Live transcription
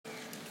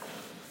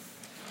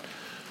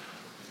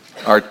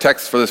Our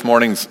text for this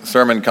morning's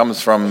sermon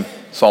comes from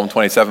Psalm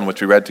 27,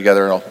 which we read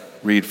together, and I'll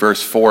read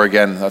verse 4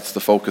 again. That's the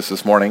focus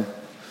this morning.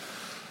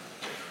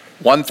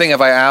 One thing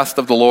have I asked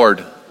of the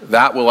Lord,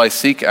 that will I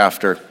seek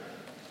after,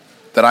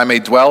 that I may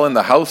dwell in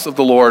the house of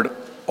the Lord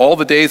all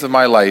the days of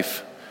my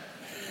life,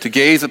 to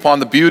gaze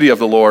upon the beauty of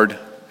the Lord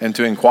and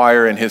to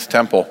inquire in his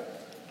temple.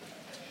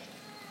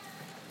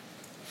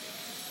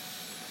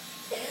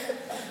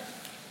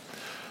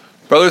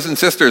 Brothers and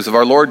sisters of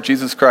our Lord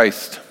Jesus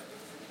Christ,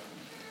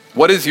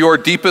 what is your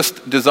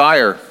deepest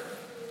desire?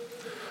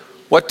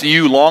 What do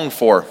you long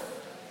for?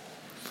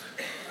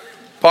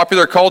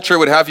 Popular culture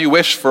would have you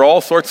wish for all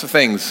sorts of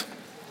things.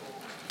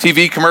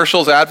 TV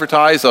commercials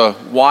advertise a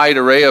wide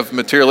array of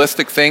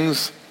materialistic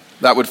things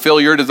that would fill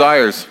your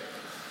desires.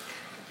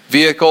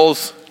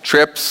 Vehicles,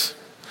 trips,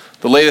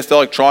 the latest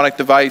electronic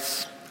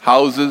device,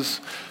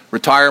 houses,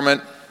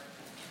 retirement.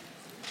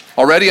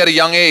 Already at a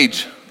young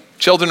age,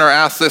 children are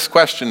asked this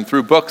question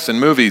through books and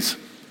movies.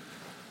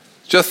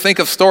 Just think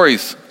of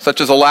stories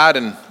such as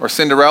Aladdin or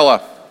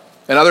Cinderella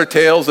and other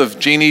tales of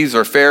genies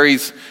or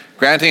fairies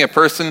granting a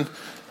person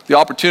the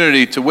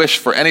opportunity to wish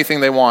for anything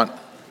they want.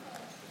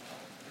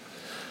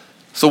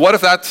 So what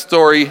if that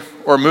story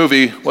or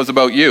movie was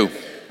about you?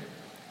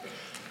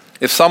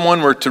 If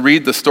someone were to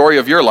read the story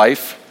of your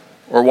life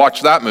or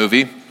watch that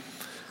movie,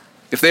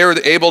 if they were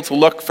able to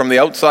look from the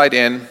outside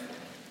in,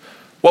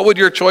 what would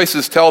your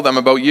choices tell them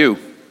about you?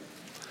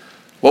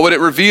 What would it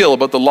reveal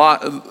about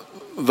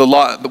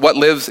what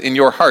lives in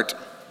your heart?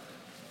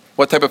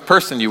 What type of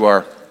person you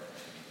are?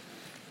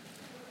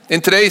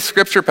 In today's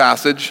scripture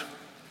passage,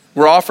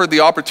 we're offered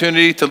the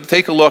opportunity to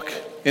take a look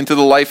into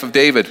the life of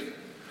David.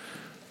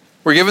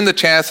 We're given the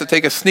chance to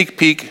take a sneak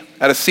peek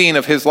at a scene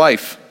of his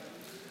life.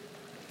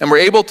 And we're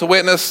able to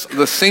witness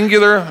the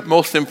singular,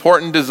 most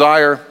important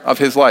desire of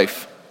his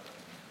life.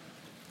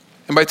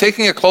 And by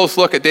taking a close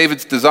look at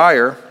David's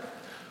desire,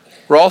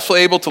 we're also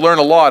able to learn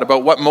a lot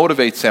about what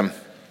motivates him,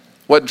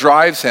 what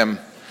drives him,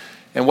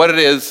 and what it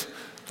is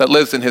that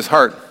lives in his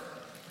heart.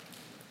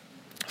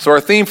 So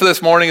our theme for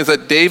this morning is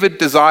that David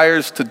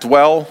desires to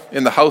dwell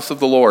in the house of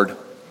the Lord.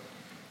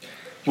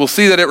 We'll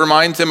see that it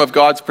reminds him of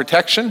God's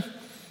protection,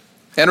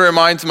 and it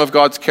reminds him of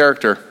God's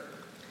character.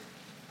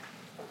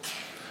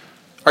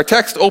 Our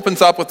text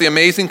opens up with the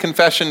amazing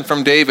confession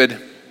from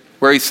David,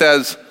 where he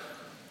says,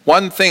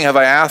 "One thing have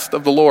I asked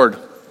of the Lord,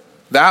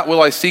 that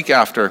will I seek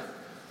after,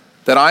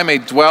 that I may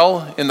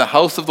dwell in the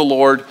house of the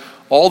Lord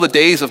all the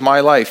days of my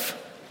life."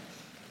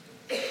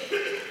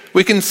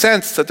 We can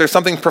sense that there's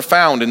something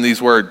profound in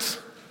these words,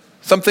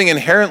 something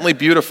inherently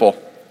beautiful.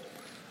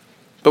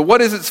 But what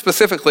is it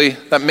specifically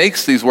that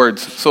makes these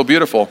words so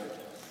beautiful?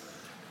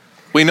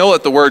 We know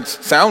that the words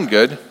sound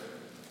good,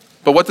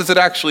 but what does it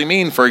actually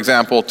mean, for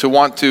example, to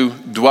want to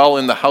dwell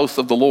in the house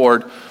of the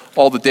Lord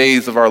all the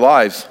days of our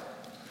lives?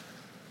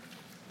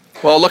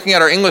 Well, looking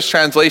at our English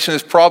translation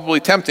is probably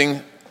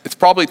tempting. It's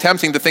probably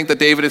tempting to think that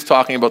David is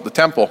talking about the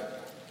temple.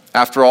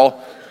 After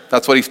all,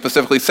 that's what he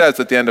specifically says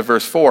at the end of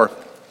verse 4.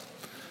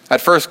 At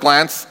first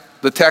glance,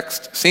 the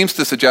text seems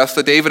to suggest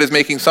that David is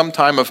making some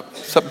type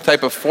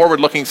of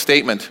forward-looking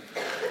statement,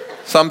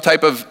 some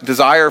type of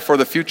desire for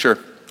the future,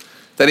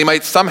 that he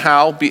might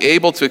somehow be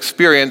able to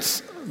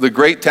experience the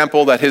great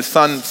temple that his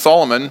son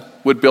Solomon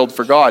would build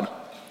for God.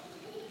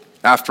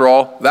 After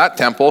all, that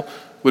temple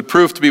would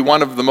prove to be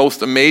one of the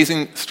most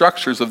amazing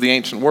structures of the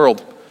ancient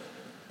world.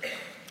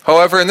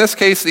 However, in this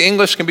case, the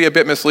English can be a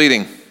bit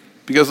misleading,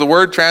 because the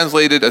word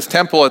translated as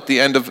temple at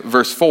the end of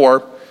verse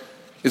 4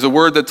 is a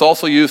word that's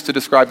also used to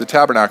describe the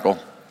tabernacle.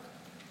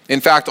 In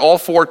fact, all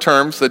four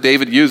terms that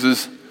David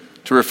uses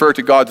to refer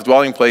to God's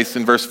dwelling place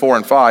in verse 4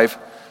 and 5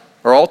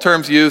 are all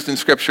terms used in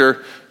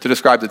Scripture to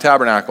describe the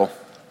tabernacle.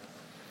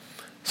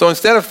 So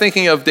instead of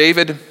thinking of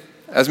David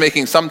as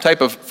making some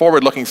type of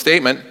forward-looking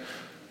statement,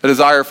 a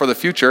desire for the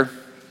future,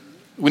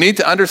 we need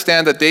to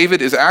understand that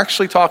David is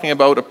actually talking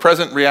about a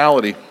present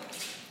reality.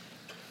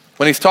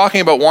 When he's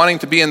talking about wanting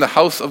to be in the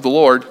house of the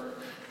Lord,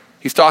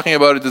 he's talking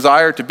about a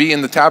desire to be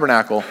in the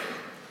tabernacle,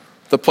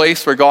 the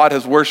place where God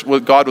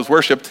was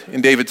worshipped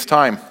in David's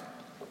time.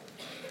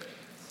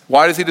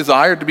 Why does he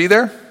desire to be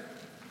there?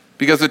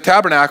 Because the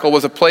tabernacle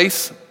was a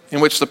place in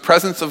which the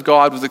presence of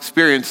God was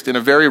experienced in a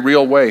very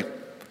real way.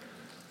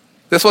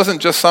 This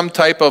wasn't just some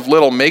type of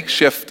little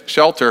makeshift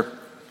shelter.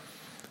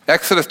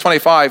 Exodus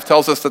 25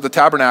 tells us that the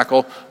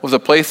tabernacle was a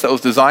place that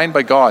was designed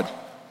by God,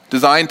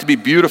 designed to be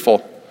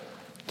beautiful,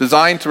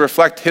 designed to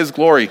reflect his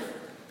glory.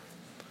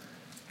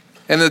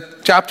 In the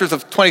chapters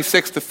of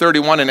 26 to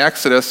 31 in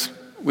Exodus,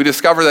 we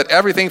discover that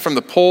everything from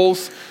the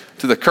poles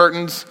to the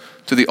curtains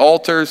to the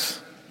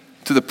altars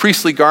to the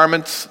priestly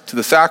garments to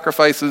the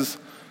sacrifices,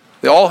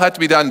 they all had to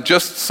be done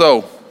just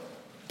so,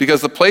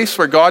 because the place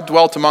where God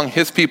dwelt among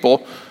his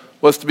people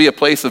was to be a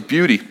place of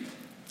beauty,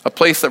 a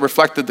place that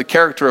reflected the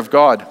character of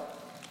God.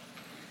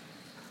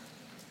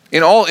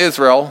 In all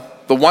Israel,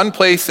 the one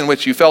place in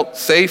which you felt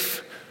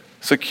safe,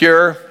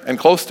 secure, and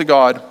close to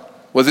God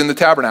was in the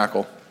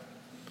tabernacle,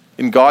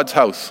 in God's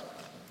house.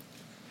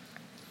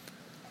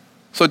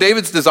 So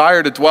David's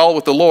desire to dwell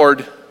with the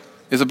Lord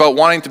is about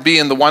wanting to be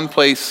in the one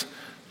place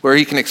where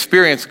he can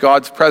experience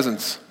God's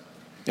presence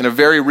in a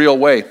very real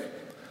way.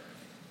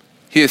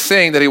 He is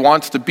saying that he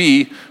wants to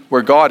be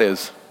where God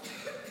is.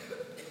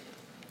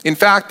 In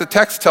fact, the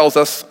text tells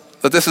us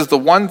that this is the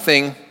one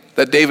thing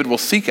that David will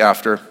seek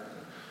after,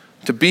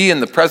 to be in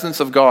the presence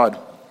of God.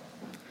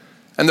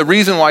 And the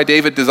reason why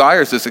David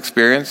desires this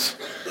experience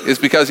is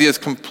because he is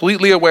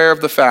completely aware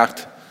of the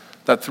fact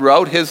that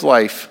throughout his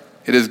life,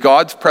 it is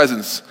God's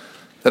presence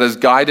that has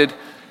guided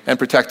and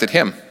protected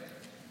him.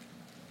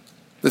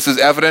 This is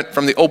evident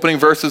from the opening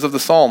verses of the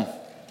psalm.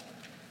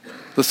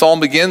 The psalm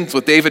begins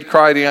with David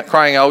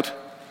crying out,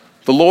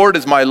 "The Lord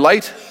is my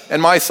light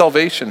and my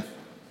salvation.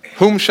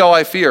 Whom shall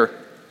I fear?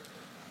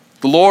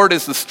 The Lord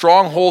is the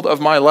stronghold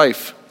of my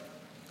life.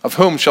 Of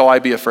whom shall I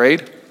be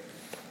afraid?"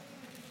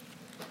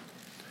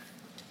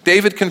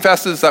 David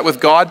confesses that with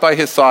God by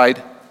his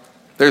side,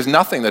 there's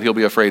nothing that he'll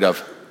be afraid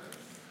of.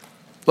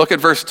 Look at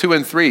verse 2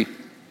 and 3.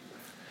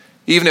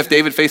 Even if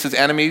David faces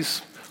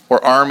enemies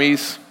or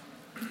armies,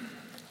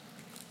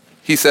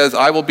 he says,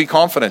 "I will be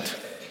confident."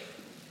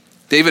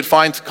 David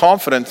finds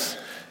confidence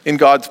in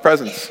God's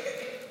presence.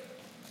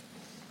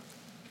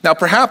 Now,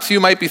 perhaps you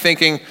might be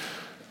thinking,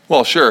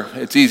 well, sure,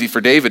 it's easy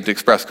for David to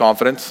express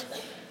confidence.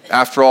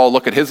 After all,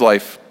 look at his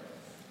life.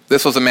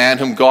 This was a man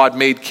whom God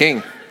made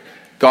king.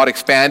 God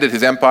expanded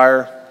his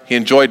empire. He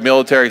enjoyed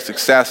military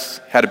success,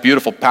 had a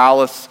beautiful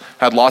palace,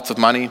 had lots of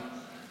money.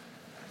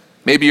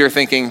 Maybe you're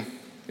thinking,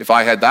 if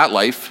I had that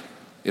life,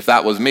 if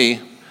that was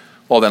me,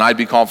 well, then I'd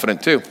be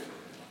confident too.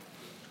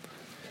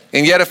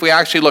 And yet, if we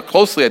actually look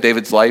closely at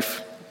David's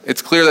life,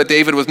 it's clear that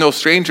David was no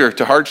stranger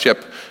to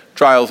hardship,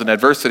 trials, and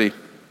adversity.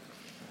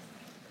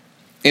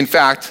 In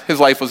fact, his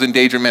life was in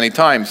danger many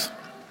times.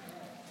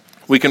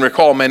 We can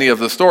recall many of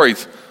the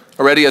stories.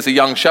 Already as a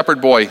young shepherd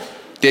boy,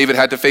 David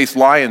had to face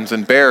lions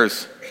and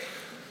bears.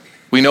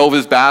 We know of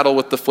his battle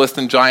with the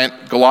Philistine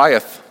giant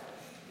Goliath.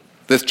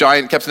 This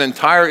giant kept an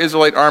entire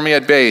Israelite army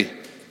at bay,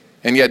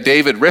 and yet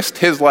David risked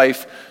his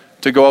life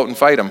to go out and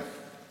fight him.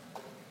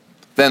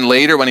 Then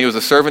later, when he was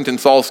a servant in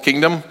Saul's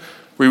kingdom,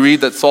 we read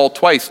that Saul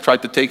twice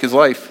tried to take his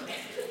life.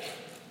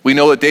 We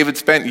know that David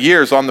spent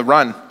years on the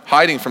run,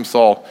 hiding from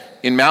Saul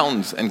in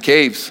mountains and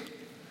caves.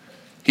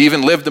 He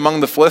even lived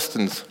among the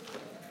Philistines.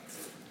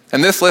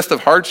 And this list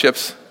of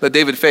hardships that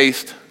David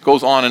faced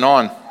goes on and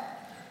on.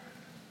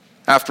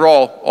 After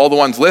all the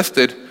ones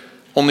listed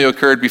only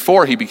occurred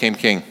before he became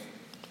king.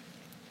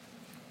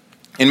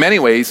 In many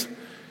ways,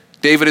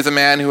 David is a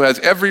man who has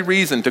every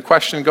reason to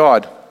question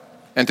God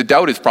and to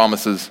doubt his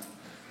promises.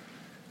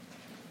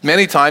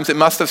 Many times it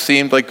must have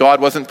seemed like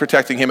God wasn't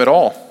protecting him at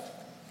all.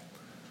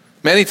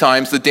 Many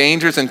times the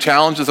dangers and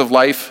challenges of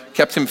life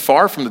kept him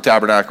far from the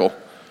tabernacle,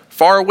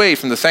 far away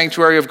from the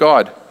sanctuary of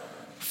God,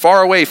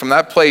 far away from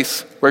that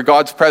place where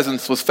God's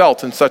presence was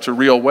felt in such a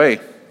real way.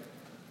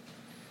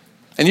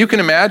 And you can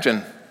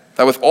imagine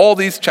that with all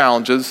these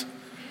challenges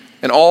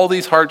and all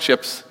these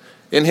hardships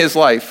in his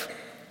life,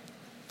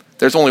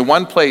 there's only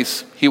one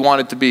place he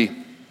wanted to be.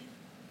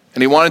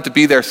 And he wanted to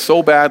be there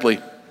so badly.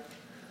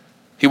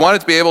 He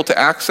wanted to be able to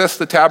access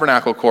the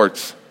tabernacle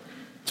courts,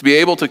 to be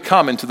able to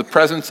come into the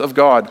presence of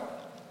God.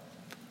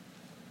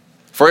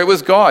 For it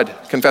was God,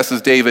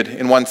 confesses David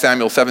in 1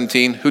 Samuel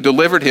 17, who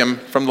delivered him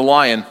from the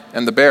lion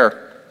and the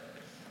bear.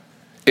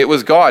 It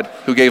was God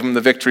who gave him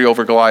the victory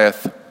over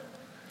Goliath.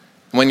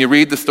 When you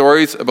read the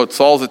stories about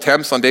Saul's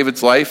attempts on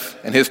David's life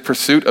and his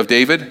pursuit of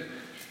David,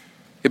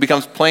 it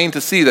becomes plain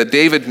to see that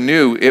David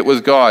knew it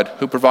was God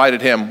who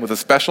provided him with a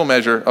special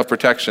measure of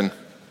protection.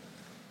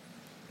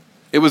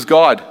 It was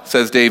God,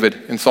 says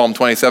David in Psalm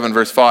 27,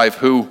 verse 5,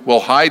 who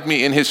will hide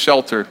me in his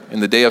shelter in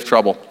the day of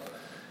trouble.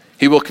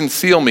 He will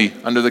conceal me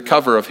under the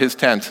cover of his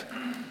tent.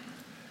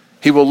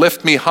 He will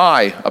lift me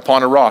high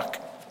upon a rock.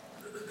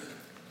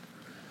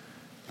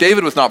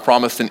 David was not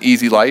promised an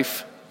easy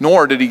life,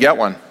 nor did he get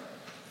one.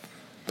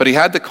 But he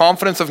had the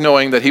confidence of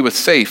knowing that he was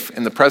safe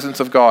in the presence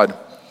of God.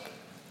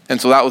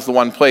 And so that was the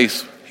one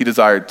place he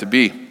desired to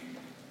be.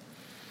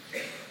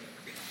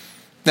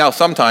 Now,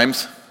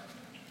 sometimes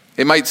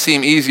it might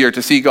seem easier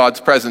to see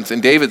God's presence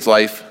in David's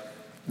life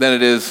than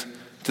it is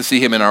to see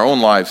him in our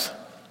own lives.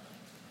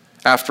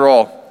 After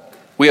all,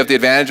 we have the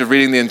advantage of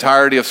reading the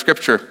entirety of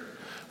Scripture.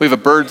 We have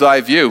a bird's eye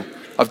view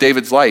of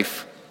David's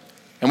life.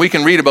 And we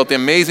can read about the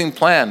amazing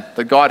plan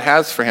that God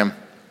has for him.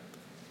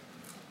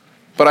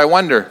 But I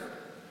wonder,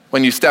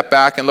 when you step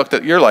back and looked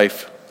at your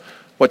life,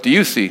 what do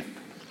you see?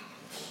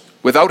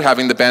 Without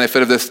having the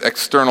benefit of this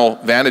external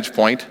vantage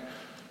point,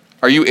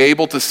 are you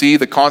able to see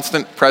the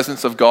constant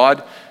presence of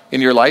God in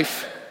your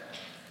life?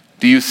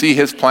 Do you see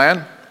his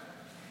plan?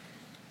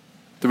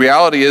 The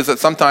reality is that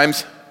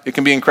sometimes it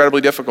can be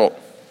incredibly difficult,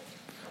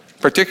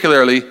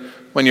 particularly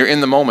when you're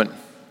in the moment.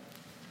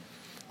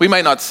 We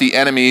might not see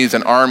enemies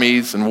and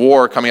armies and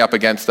war coming up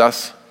against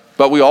us,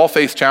 but we all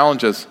face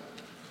challenges.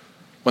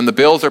 When the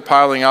bills are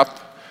piling up,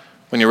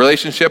 when your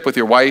relationship with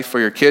your wife or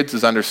your kids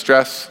is under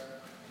stress,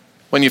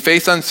 when you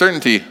face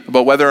uncertainty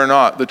about whether or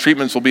not the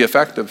treatments will be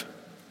effective,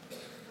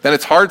 then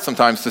it's hard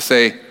sometimes to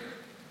say,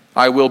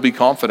 I will be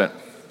confident.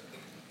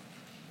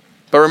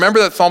 But remember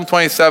that Psalm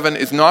 27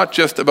 is not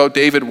just about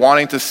David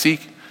wanting to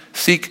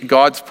seek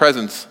God's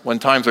presence when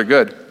times are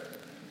good.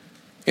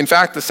 In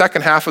fact, the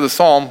second half of the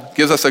psalm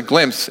gives us a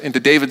glimpse into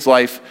David's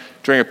life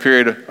during a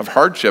period of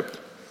hardship,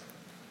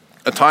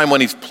 a time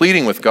when he's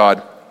pleading with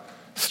God,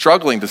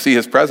 struggling to see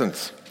his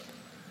presence.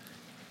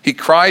 He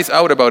cries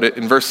out about it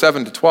in verse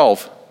 7 to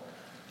 12.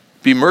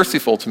 Be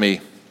merciful to me.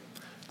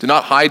 Do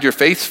not hide your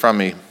face from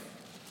me.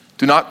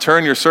 Do not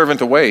turn your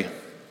servant away.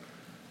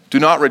 Do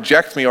not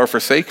reject me or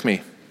forsake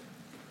me.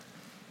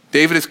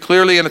 David is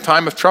clearly in a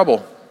time of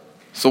trouble.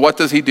 So what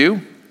does he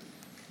do?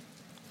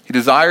 He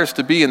desires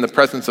to be in the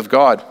presence of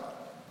God.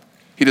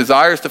 He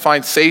desires to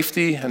find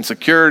safety and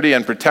security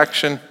and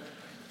protection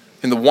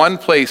in the one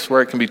place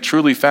where it can be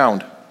truly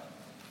found.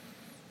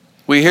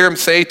 We hear him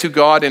say to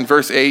God in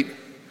verse 8,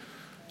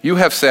 you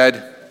have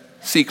said,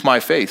 seek my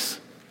face.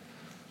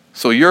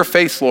 So your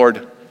face,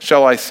 Lord,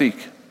 shall I seek.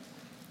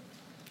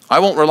 I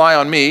won't rely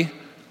on me,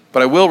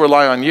 but I will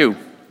rely on you.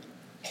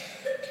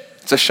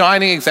 It's a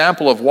shining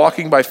example of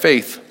walking by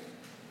faith,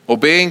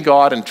 obeying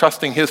God and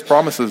trusting his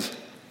promises.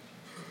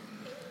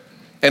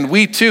 And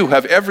we too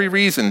have every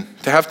reason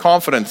to have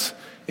confidence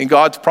in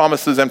God's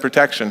promises and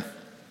protection.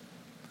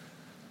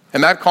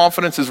 And that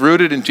confidence is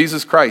rooted in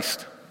Jesus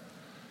Christ.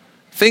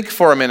 Think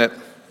for a minute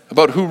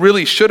about who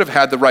really should have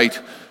had the right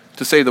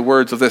to say the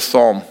words of this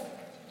psalm.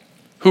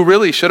 Who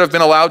really should have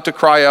been allowed to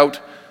cry out,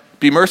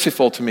 be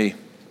merciful to me.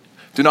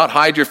 Do not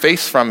hide your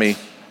face from me.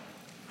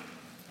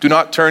 Do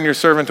not turn your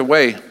servant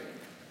away.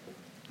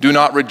 Do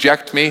not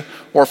reject me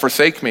or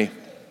forsake me.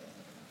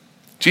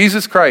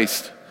 Jesus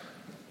Christ,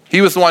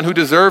 he was the one who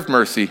deserved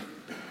mercy,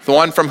 the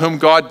one from whom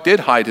God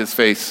did hide his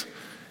face.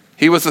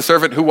 He was the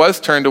servant who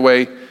was turned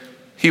away.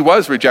 He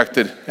was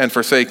rejected and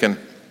forsaken.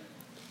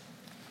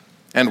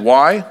 And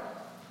why?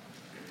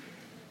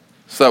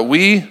 So that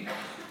we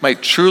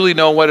might truly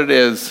know what it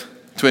is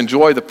to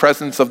enjoy the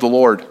presence of the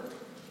Lord.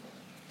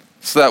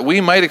 So that we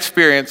might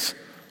experience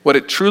what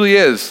it truly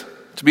is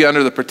to be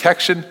under the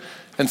protection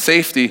and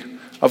safety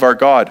of our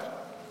God.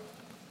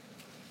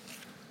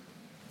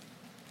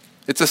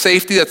 It's a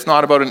safety that's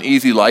not about an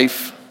easy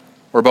life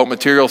or about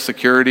material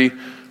security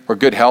or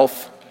good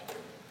health,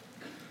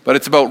 but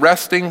it's about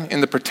resting in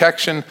the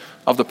protection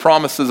of the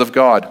promises of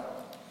God.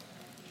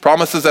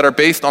 Promises that are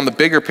based on the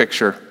bigger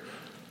picture.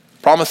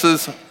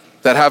 Promises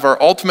that have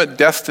our ultimate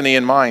destiny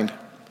in mind.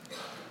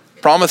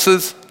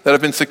 Promises that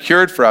have been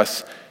secured for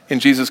us in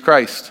Jesus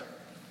Christ.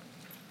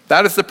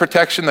 That is the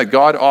protection that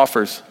God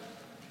offers.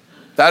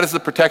 That is the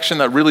protection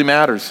that really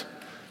matters.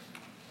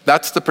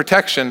 That's the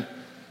protection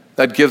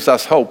that gives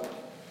us hope.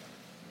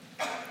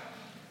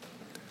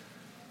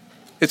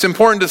 It's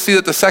important to see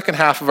that the second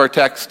half of our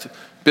text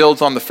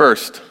builds on the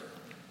first.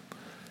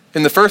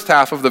 In the first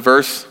half of the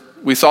verse,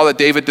 we saw that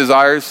David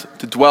desires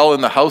to dwell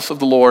in the house of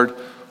the Lord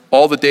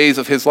all the days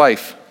of his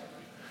life,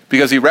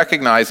 because he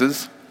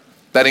recognizes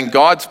that in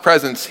God's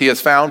presence he has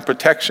found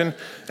protection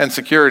and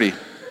security.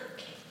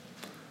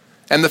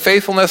 And the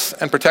faithfulness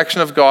and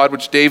protection of God,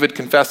 which David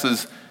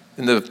confesses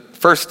in the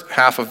first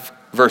half of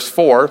verse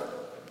 4,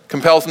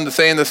 compels him to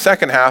say in the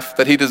second half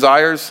that he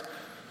desires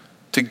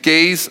to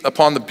gaze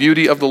upon the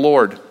beauty of the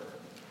Lord.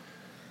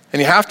 And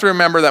you have to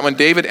remember that when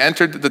David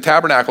entered the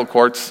tabernacle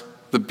courts,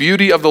 the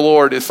beauty of the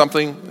Lord is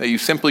something that you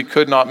simply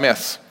could not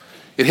miss.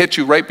 It hit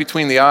you right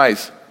between the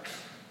eyes.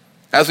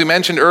 As we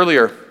mentioned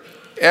earlier,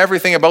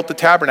 everything about the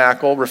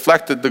tabernacle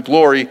reflected the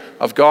glory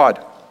of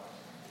God.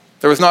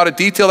 There was not a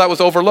detail that was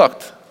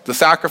overlooked. The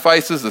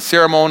sacrifices, the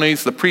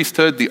ceremonies, the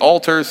priesthood, the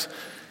altars,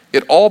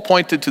 it all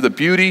pointed to the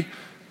beauty,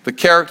 the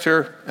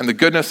character, and the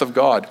goodness of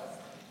God.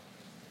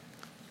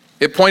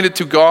 It pointed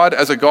to God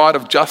as a God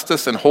of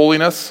justice and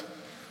holiness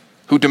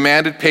who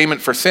demanded payment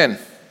for sin.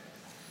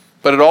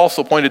 But it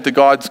also pointed to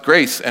God's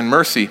grace and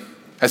mercy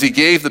as he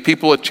gave the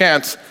people a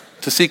chance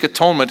to seek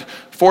atonement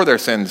for their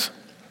sins.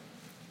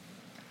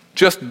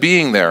 Just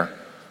being there,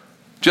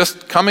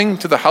 just coming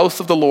to the house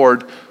of the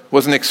Lord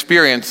was an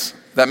experience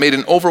that made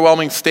an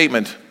overwhelming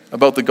statement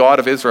about the God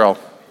of Israel.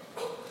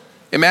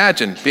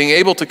 Imagine being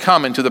able to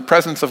come into the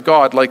presence of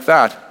God like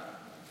that.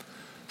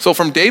 So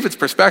from David's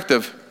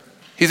perspective,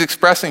 he's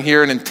expressing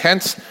here an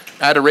intense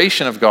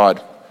adoration of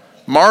God,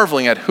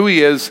 marveling at who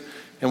he is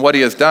and what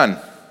he has done.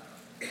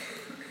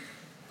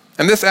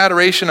 And this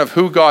adoration of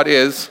who God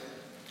is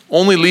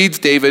only leads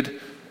David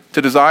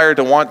to desire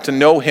to want to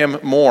know him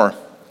more,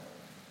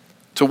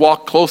 to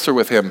walk closer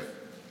with him.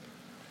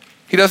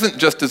 He doesn't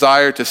just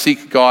desire to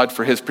seek God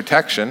for his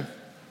protection,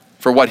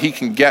 for what he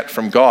can get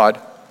from God,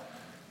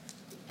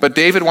 but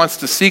David wants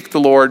to seek the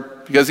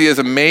Lord because he is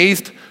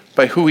amazed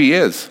by who he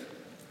is.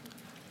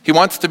 He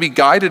wants to be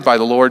guided by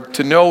the Lord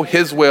to know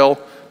his will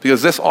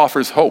because this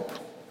offers hope.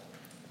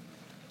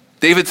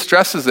 David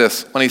stresses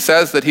this when he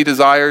says that he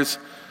desires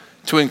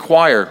to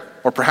inquire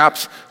or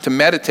perhaps to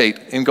meditate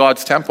in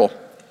God's temple.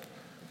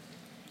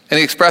 And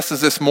he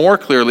expresses this more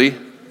clearly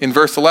in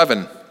verse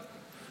 11.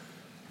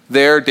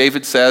 There,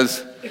 David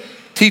says,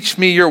 "Teach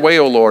me your way,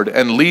 O Lord,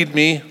 and lead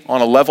me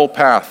on a level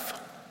path."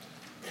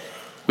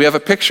 We have a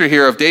picture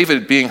here of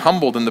David being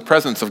humbled in the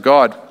presence of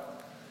God.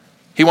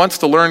 He wants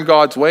to learn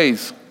God's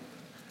ways.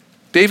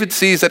 David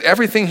sees that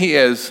everything he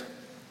is,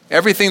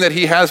 everything that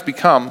he has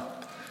become,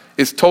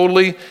 is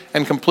totally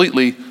and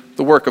completely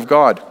the work of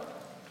God.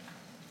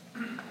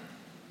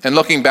 And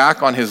looking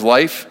back on his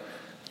life,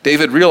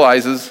 David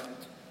realizes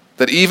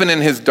that even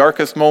in his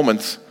darkest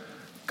moments,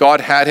 God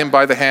had him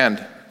by the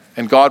hand,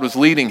 and God was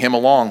leading him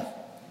along.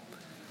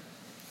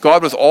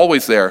 God was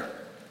always there,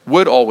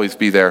 would always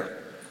be there.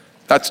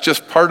 That's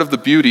just part of the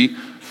beauty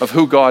of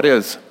who God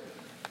is.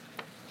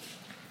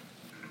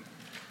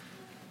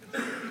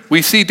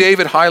 We see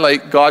David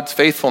highlight God's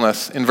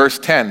faithfulness in verse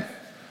 10,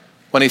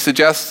 when he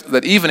suggests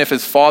that even if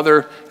his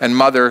father and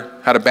mother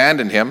had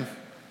abandoned him,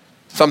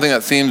 something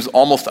that seems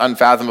almost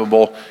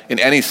unfathomable in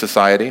any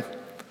society,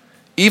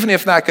 even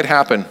if that could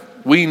happen,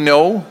 we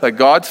know that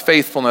God's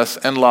faithfulness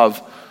and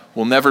love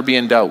will never be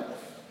in doubt.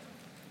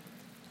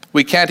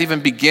 We can't even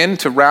begin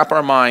to wrap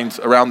our minds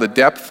around the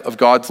depth of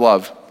God's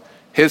love,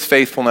 his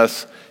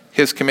faithfulness,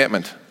 his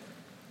commitment.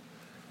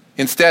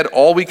 Instead,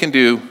 all we can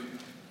do,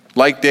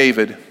 like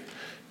David,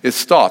 is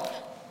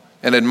stop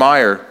and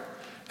admire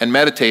and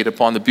meditate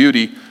upon the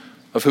beauty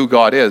of who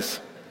God is.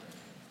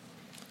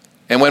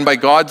 And when by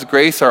God's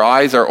grace our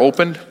eyes are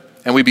opened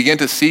and we begin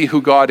to see who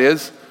God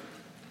is,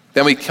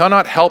 then we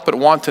cannot help but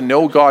want to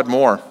know God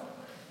more,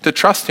 to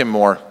trust him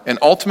more, and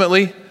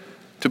ultimately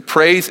to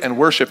praise and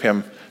worship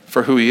him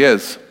for who he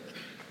is.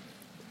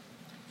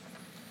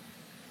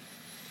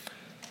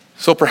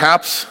 So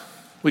perhaps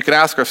we could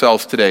ask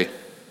ourselves today,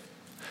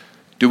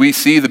 do we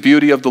see the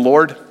beauty of the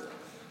Lord?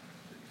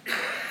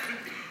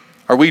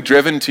 Are we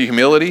driven to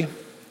humility?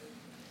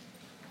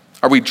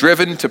 Are we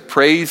driven to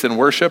praise and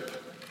worship?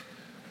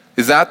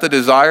 Is that the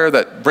desire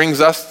that brings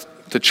us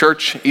to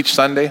church each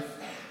Sunday?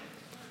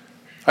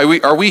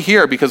 Are we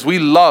here because we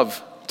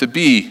love to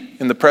be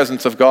in the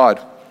presence of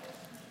God?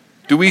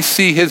 Do we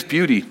see his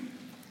beauty?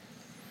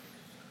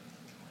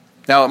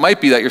 Now, it might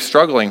be that you're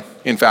struggling,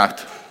 in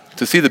fact,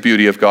 to see the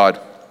beauty of God.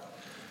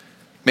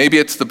 Maybe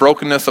it's the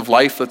brokenness of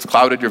life that's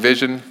clouded your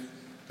vision.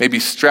 Maybe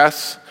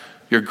stress,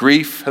 your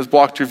grief has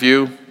blocked your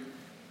view.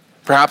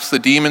 Perhaps the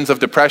demons of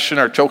depression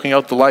are choking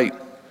out the light.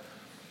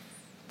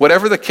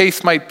 Whatever the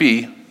case might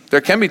be,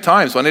 there can be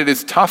times when it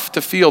is tough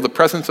to feel the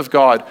presence of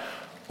God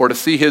or to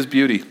see his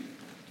beauty.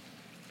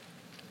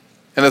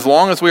 And as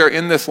long as we are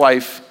in this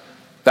life,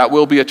 that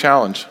will be a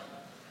challenge.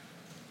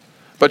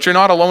 But you're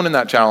not alone in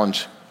that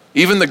challenge.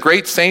 Even the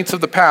great saints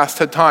of the past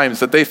had times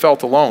that they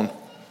felt alone.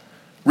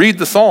 Read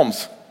the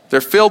Psalms.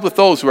 They're filled with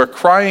those who are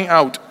crying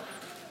out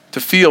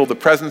to feel the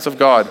presence of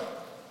God.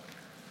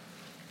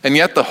 And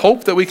yet the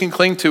hope that we can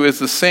cling to is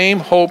the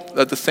same hope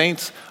that the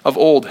saints of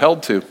old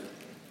held to.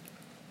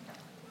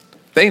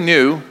 They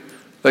knew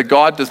that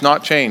God does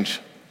not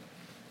change.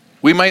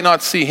 We might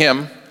not see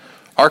him.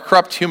 Our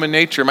corrupt human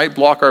nature might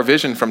block our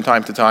vision from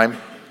time to time.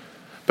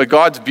 But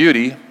God's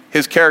beauty,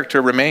 his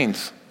character,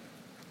 remains.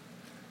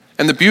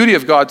 And the beauty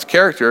of God's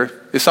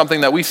character is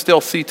something that we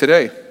still see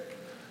today.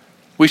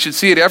 We should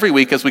see it every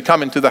week as we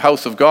come into the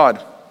house of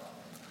God.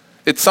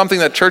 It's something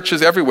that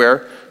churches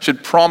everywhere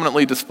should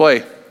prominently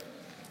display.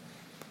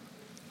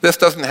 This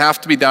doesn't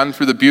have to be done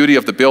through the beauty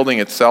of the building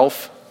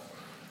itself,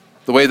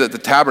 the way that the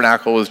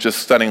tabernacle is just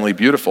stunningly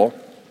beautiful.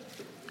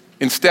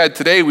 Instead,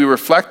 today we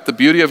reflect the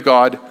beauty of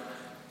God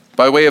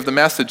by way of the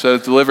message that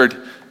is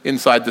delivered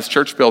inside this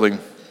church building.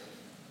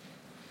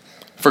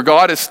 For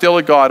God is still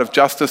a God of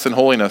justice and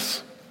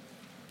holiness.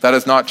 That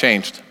has not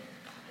changed.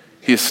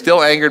 He is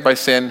still angered by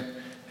sin,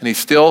 and he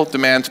still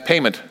demands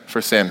payment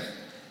for sin.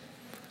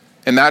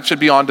 And that should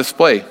be on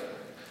display.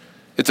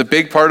 It's a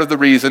big part of the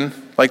reason,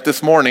 like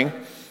this morning,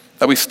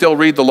 that we still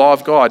read the law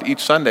of God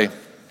each Sunday,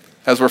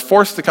 as we're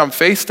forced to come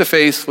face to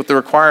face with the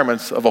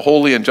requirements of a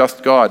holy and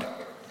just God.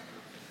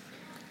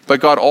 But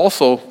God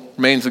also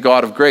remains a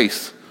God of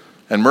grace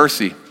and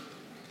mercy.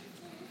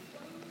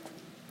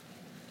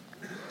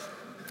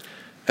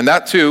 And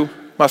that too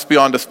must be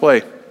on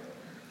display.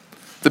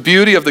 The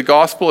beauty of the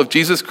gospel of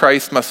Jesus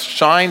Christ must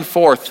shine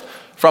forth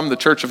from the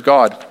church of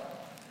God.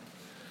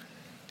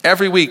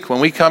 Every week when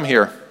we come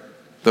here,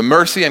 the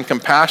mercy and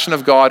compassion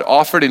of God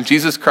offered in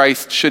Jesus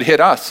Christ should hit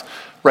us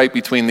right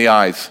between the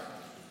eyes.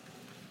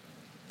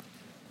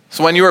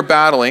 So when you are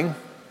battling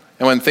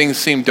and when things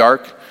seem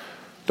dark,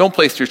 don't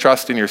place your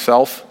trust in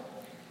yourself.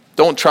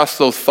 Don't trust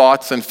those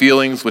thoughts and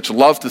feelings which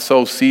love to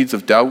sow seeds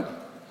of doubt.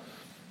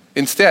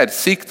 Instead,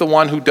 seek the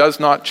one who does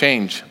not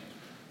change.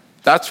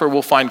 That's where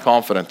we'll find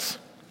confidence.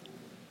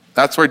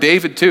 That's where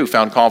David, too,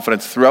 found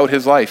confidence throughout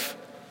his life.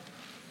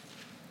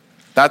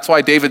 That's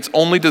why David's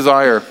only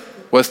desire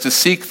was to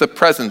seek the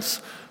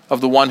presence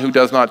of the one who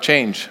does not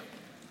change.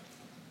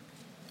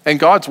 And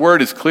God's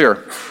word is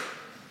clear.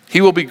 He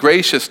will be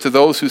gracious to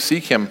those who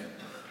seek him.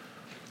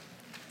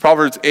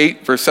 Proverbs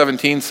 8, verse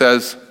 17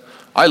 says,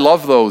 I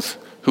love those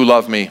who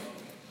love me,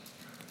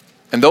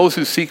 and those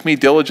who seek me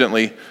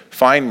diligently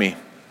find me.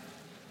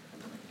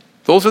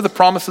 Those are the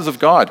promises of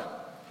God.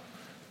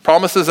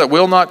 Promises that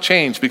will not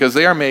change because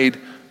they are made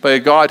by a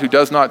God who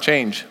does not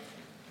change.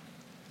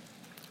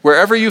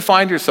 Wherever you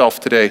find yourself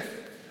today,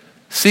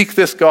 seek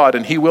this God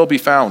and he will be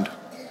found.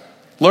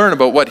 Learn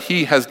about what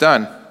he has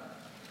done.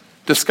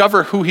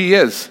 Discover who he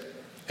is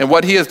and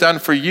what he has done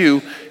for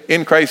you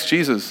in Christ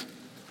Jesus.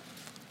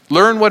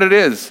 Learn what it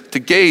is to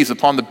gaze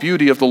upon the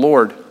beauty of the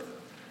Lord.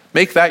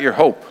 Make that your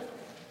hope.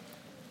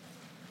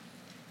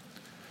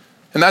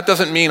 And that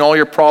doesn't mean all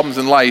your problems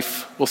in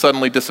life will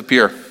suddenly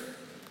disappear.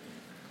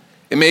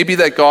 It may be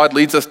that God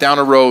leads us down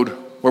a road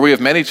where we have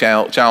many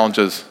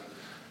challenges,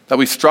 that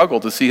we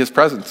struggle to see his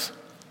presence.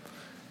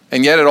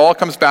 And yet it all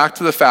comes back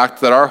to the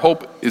fact that our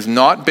hope is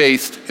not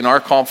based in our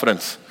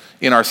confidence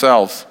in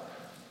ourselves,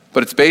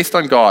 but it's based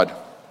on God,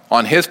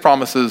 on his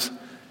promises,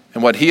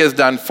 and what he has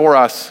done for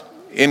us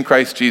in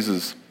Christ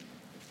Jesus.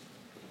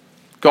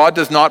 God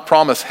does not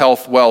promise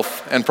health,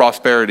 wealth, and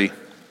prosperity.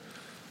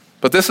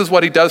 But this is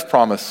what he does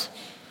promise.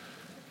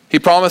 He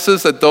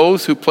promises that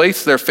those who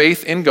place their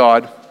faith in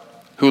God,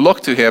 who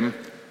look to him,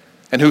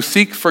 and who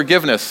seek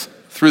forgiveness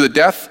through the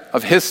death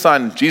of his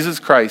Son, Jesus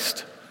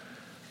Christ,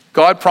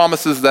 God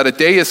promises that a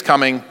day is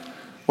coming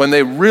when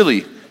they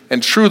really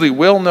and truly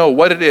will know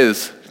what it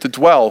is to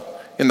dwell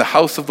in the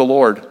house of the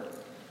Lord.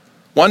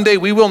 One day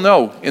we will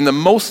know in the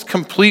most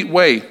complete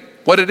way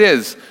what it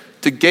is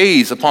to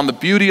gaze upon the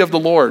beauty of the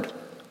Lord,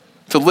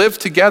 to live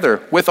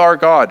together with our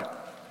God,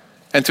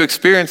 and to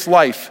experience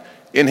life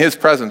in his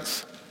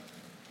presence.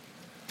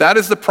 That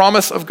is the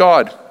promise of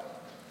God,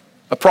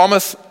 a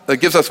promise that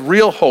gives us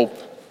real hope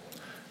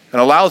and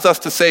allows us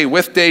to say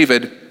with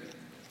David,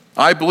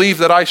 I believe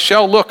that I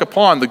shall look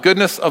upon the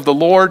goodness of the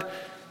Lord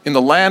in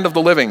the land of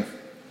the living.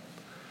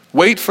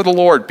 Wait for the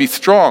Lord, be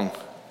strong,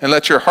 and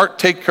let your heart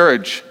take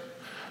courage.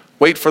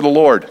 Wait for the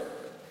Lord.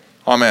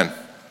 Amen.